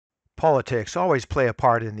Politics always play a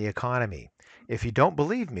part in the economy. If you don't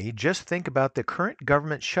believe me, just think about the current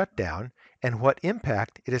government shutdown and what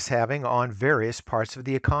impact it is having on various parts of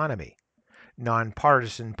the economy.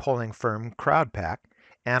 Nonpartisan polling firm CrowdPack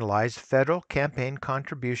analyzed federal campaign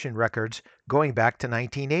contribution records going back to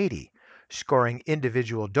 1980, scoring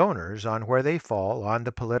individual donors on where they fall on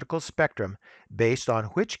the political spectrum based on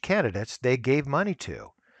which candidates they gave money to.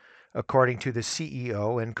 According to the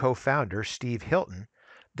CEO and co-founder Steve Hilton,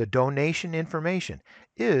 the donation information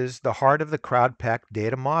is the heart of the CrowdPack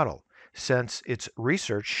data model, since its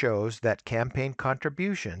research shows that campaign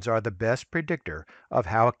contributions are the best predictor of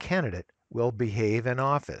how a candidate will behave in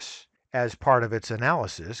office. As part of its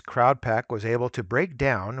analysis, CrowdPack was able to break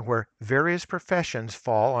down where various professions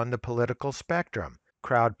fall on the political spectrum.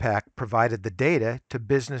 CrowdPack provided the data to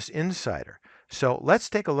Business Insider. So let's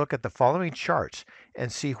take a look at the following charts and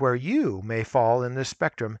see where you may fall in the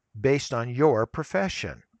spectrum based on your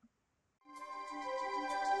profession.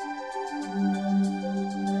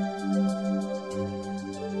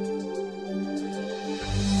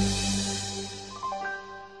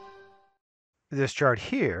 This chart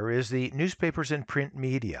here is the newspapers and print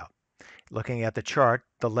media. Looking at the chart,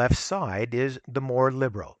 the left side is the more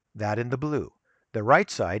liberal, that in the blue. The right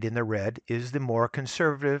side in the red is the more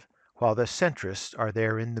conservative, while the centrists are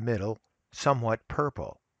there in the middle, somewhat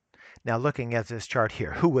purple. Now looking at this chart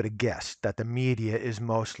here, who would have guessed that the media is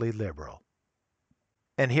mostly liberal?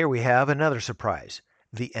 And here we have another surprise.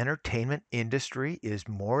 The entertainment industry is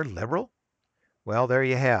more liberal? Well, there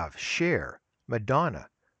you have Cher, Madonna,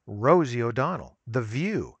 Rosie O'Donnell, The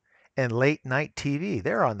View, and late night TV.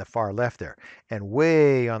 They're on the far left there. And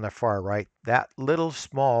way on the far right, that little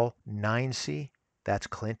small 9C, that's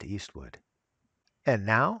Clint Eastwood. And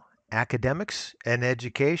now, academics and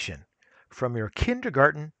education. From your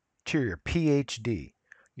kindergarten to your PhD,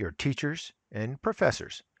 your teachers and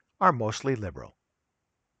professors are mostly liberal.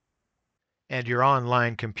 And your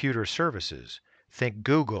online computer services, think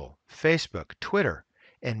Google, Facebook, Twitter,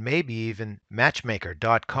 and maybe even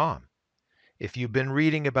Matchmaker.com. If you've been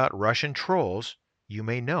reading about Russian trolls, you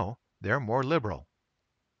may know they're more liberal.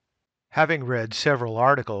 Having read several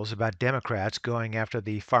articles about Democrats going after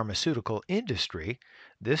the pharmaceutical industry,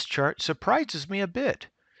 this chart surprises me a bit.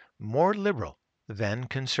 More liberal than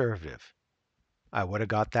conservative. I would have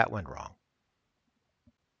got that one wrong.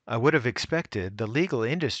 I would have expected the legal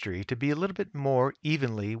industry to be a little bit more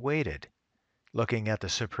evenly weighted. Looking at the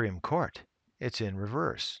Supreme Court, it's in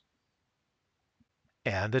reverse.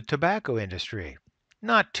 And the tobacco industry,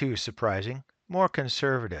 not too surprising, more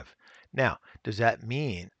conservative. Now, does that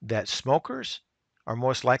mean that smokers are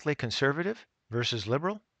most likely conservative versus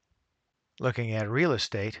liberal? Looking at real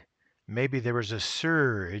estate, maybe there was a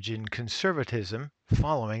surge in conservatism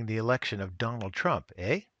following the election of Donald Trump,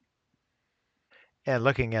 eh? And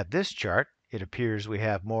looking at this chart, it appears we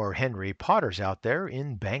have more Henry Potters out there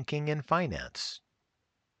in banking and finance.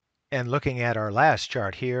 And looking at our last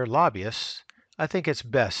chart here, lobbyists, I think it's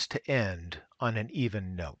best to end on an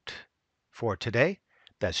even note. For today,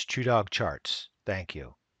 that's ChewDog Charts. Thank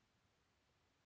you.